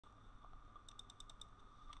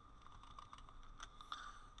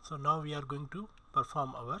So now we are going to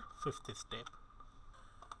perform our fifth step.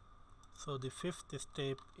 So the fifth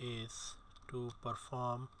step is to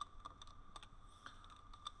perform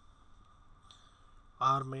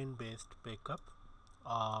RMAN based backup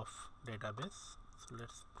of database. So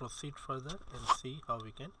let's proceed further and see how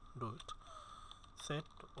we can do it. Set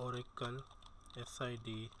Oracle SID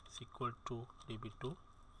is equal to db2.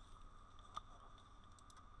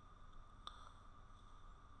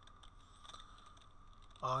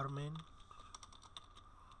 RMAN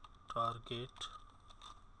target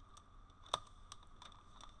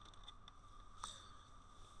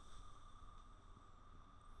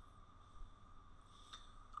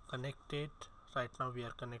connected. Right now we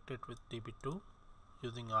are connected with db2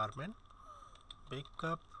 using RMAN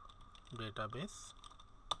backup database.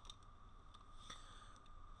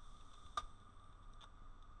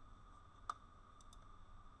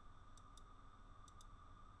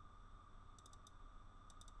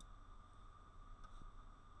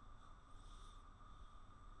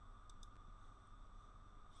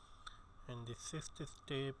 And the sixth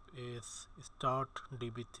step is start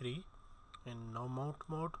db3 in no mount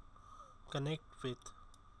mode, connect with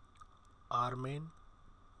RMAN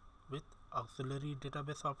with auxiliary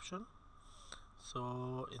database option.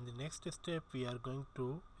 So in the next step we are going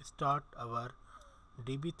to start our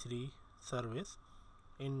db3 service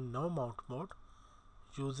in no mount mode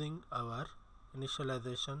using our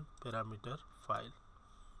initialization parameter file.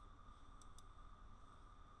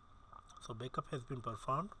 So backup has been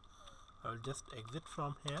performed. I will just exit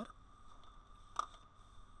from here.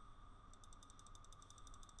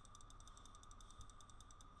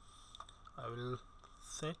 I will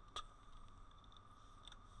set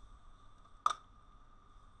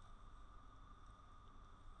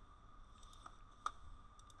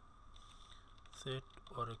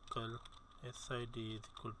Oracle SID is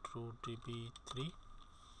equal to db3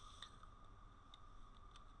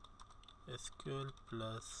 SQL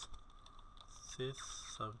plus sys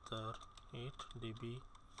subder 8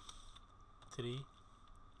 db3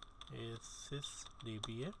 is sys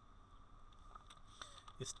dba.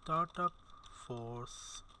 Startup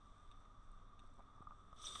force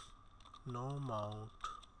no mount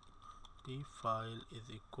p file is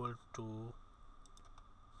equal to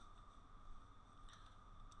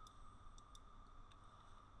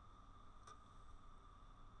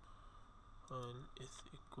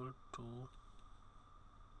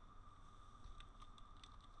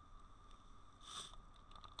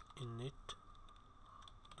init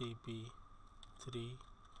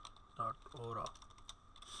db3.ora.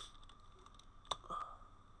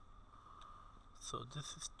 So this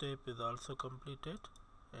step is also completed,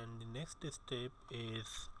 and the next step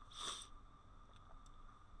is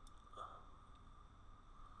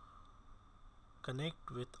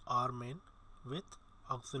connect with RMAN with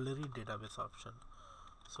auxiliary database option.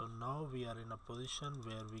 So now we are in a position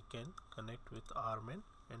where we can connect with RMAN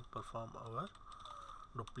and perform our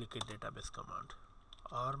duplicate database command.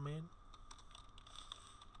 RMAN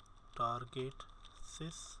target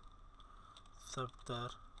sys subder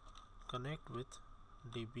connect with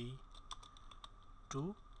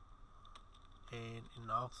db2, and in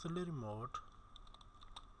auxiliary mode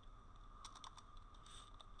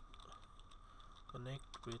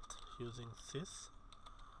connect with using sys,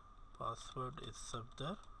 password is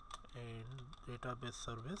subder, and database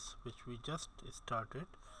service which we just started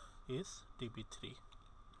is db3.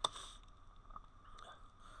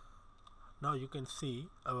 Now you can see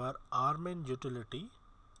our RMAN utility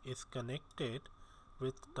is connected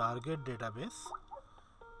with target database.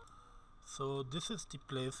 So this is the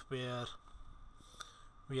place where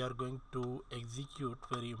we are going to execute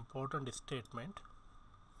very important statement,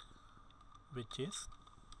 which is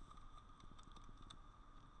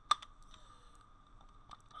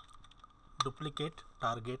duplicate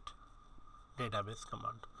target database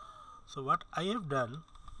command. So what I have done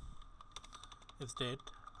is that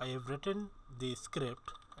I have written the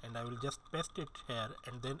script, and I will just paste it here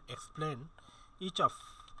and then explain each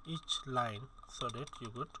line so that you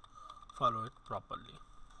could follow it properly.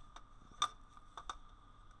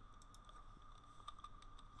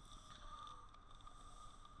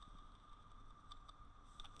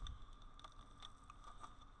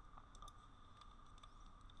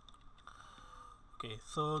 Okay,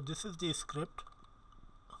 so this is the script.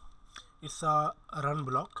 It's a run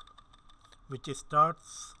block which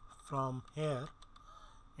starts from here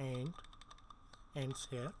and ends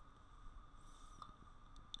here.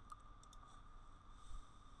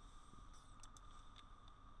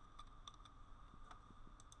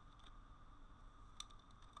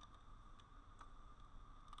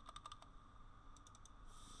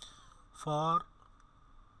 For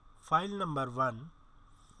file number 1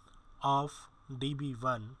 of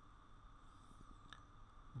db1,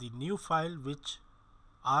 the new file which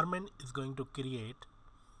RMAN is going to create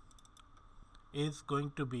is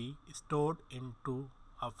going to be stored into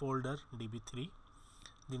a folder db3.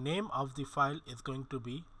 The name of the file is going to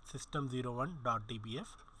be system01.dbf.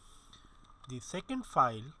 The second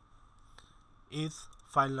file is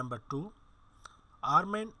file number 2.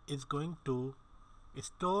 RMAN is going to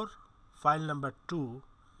store file number 2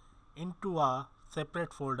 into a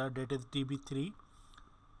separate folder, that is db3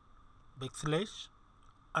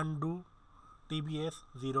 \undo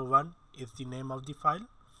tbs01 is the name of the file.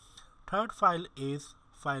 Third file is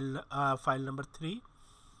file number 3,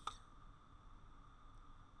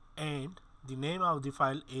 and the name of the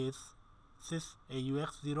file is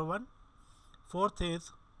sysaux01. Fourth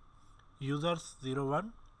is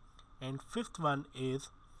users01, and fifth one is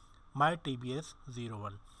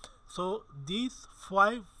mytbs01. So these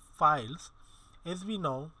 5 files, as we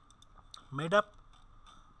know, made up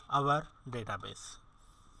our database.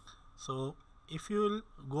 So if you will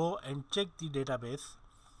go and check the database,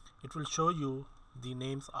 it will show you the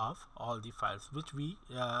names of all the files which we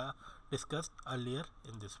discussed earlier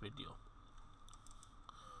in this video.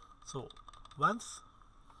 So once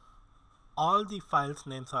all the files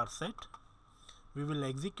names are set, we will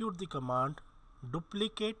execute the command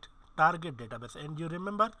duplicate target database, and you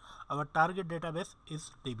remember our target database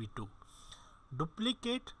is db2.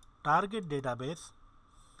 Duplicate target database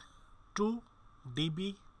to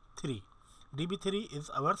db3. db3 is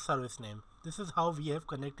our service name. This is how we have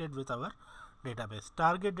connected with our database.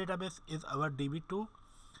 Target database is our db2.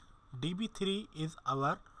 db3 is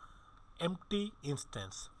our empty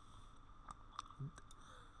instance.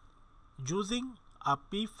 Using a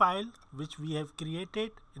p file which we have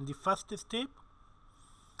created in the first step,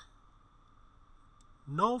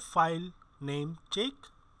 no file name check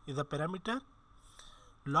is a parameter.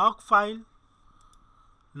 Log file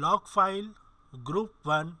group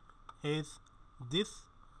 1 has this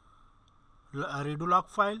redo log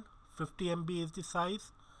file, 50 MB is the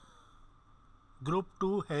size. Group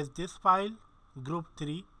 2 has this file, group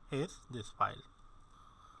 3 has this file.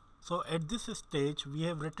 So at this stage we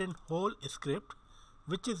have written whole script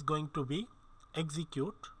which is going to be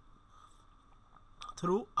execute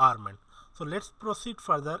through RMAN. So let's proceed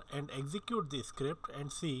further and execute the script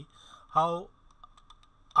and see how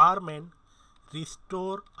RMAN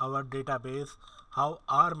restore our database, how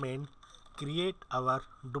RMAN create our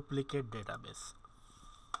duplicate database.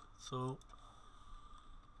 So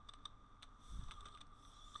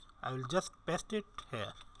I will just paste it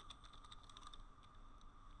here.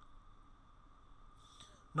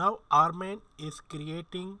 Now RMAN is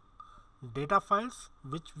creating data files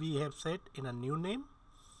which we have set in a new name.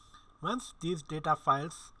 Once these data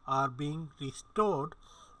files are being restored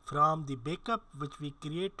from the backup which we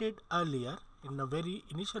created earlier in a very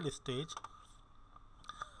initial stage,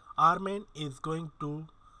 RMAN is going to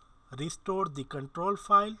restore the control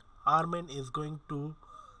file. RMAN is going to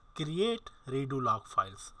create redo log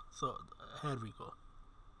files. So here we go.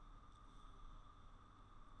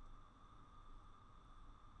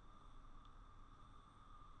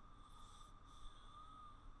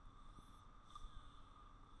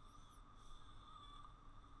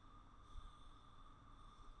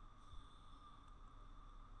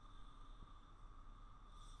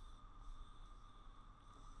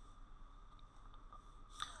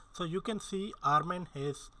 So you can see RMAN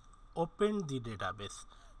has opened the database.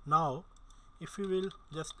 Now if you will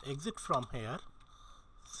just exit from here,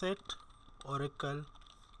 set Oracle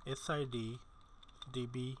SID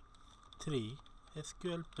DB3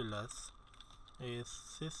 SQL plus is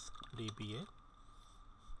sysdba,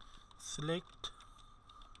 select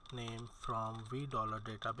name from v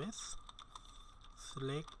 $database,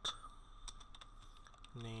 select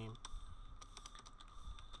name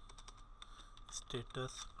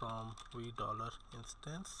status from v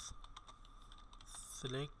 $instance,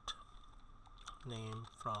 select name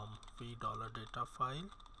from v $data file,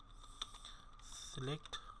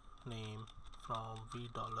 select name from v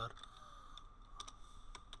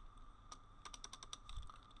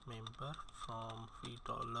 $member from v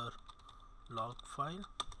 $log file.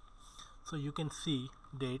 So you can see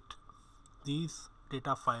that these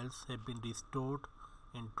data files have been restored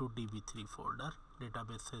into db3 folder.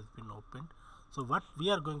 Database has been opened. So what we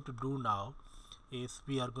are going to do now is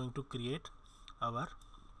we are going to create our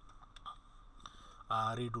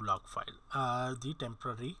redo log file, the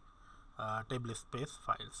temporary table space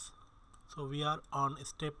files. So we are on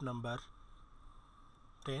step number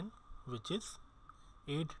 10, which is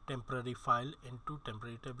add temporary file into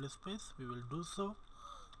temporary table space. We will do so.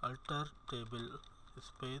 Alter table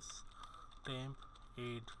space temp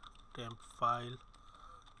add temp file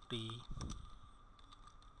t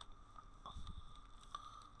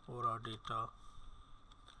ora data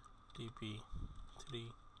db3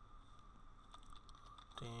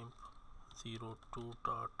 temp 02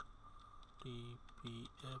 dot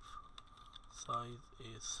dpf size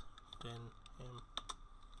is 10 m.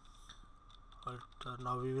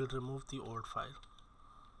 Now we will remove the old file.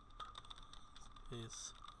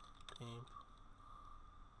 Is temp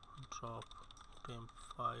drop temp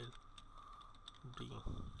file d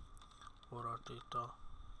ora data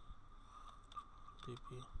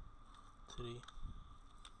db3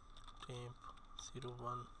 temp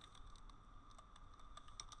 01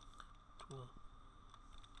 2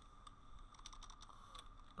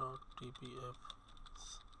 dot dbf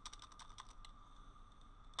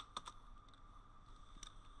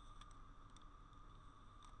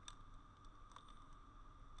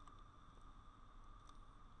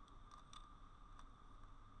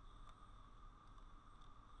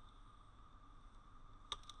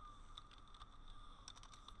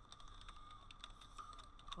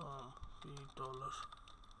from $p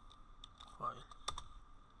file.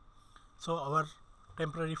 So our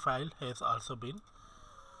temporary file has also been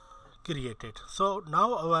created. So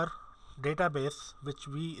now our database, which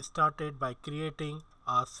we started by creating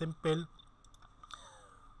a simple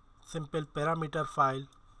parameter file,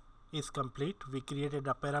 is complete. We created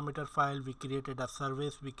a parameter file, we created a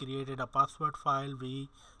service, we created a password file, we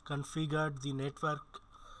configured the network,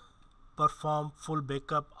 perform full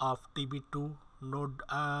backup of TB2, note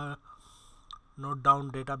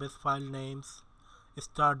down database file names,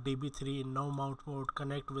 start DB3 in no mount mode,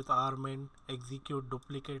 connect with RMAN, execute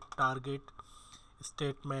duplicate target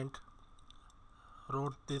statement,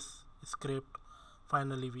 wrote this script.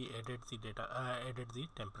 Finally we added the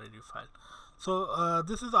temporary file. So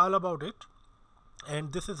this is all about it,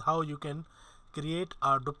 and this is how you can create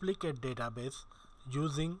a duplicate database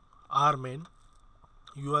using RMAN.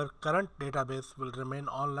 Your current database will remain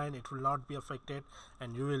online, it will not be affected,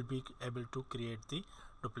 and you will be able to create the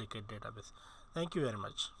duplicate database. Thank you very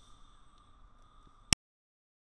much.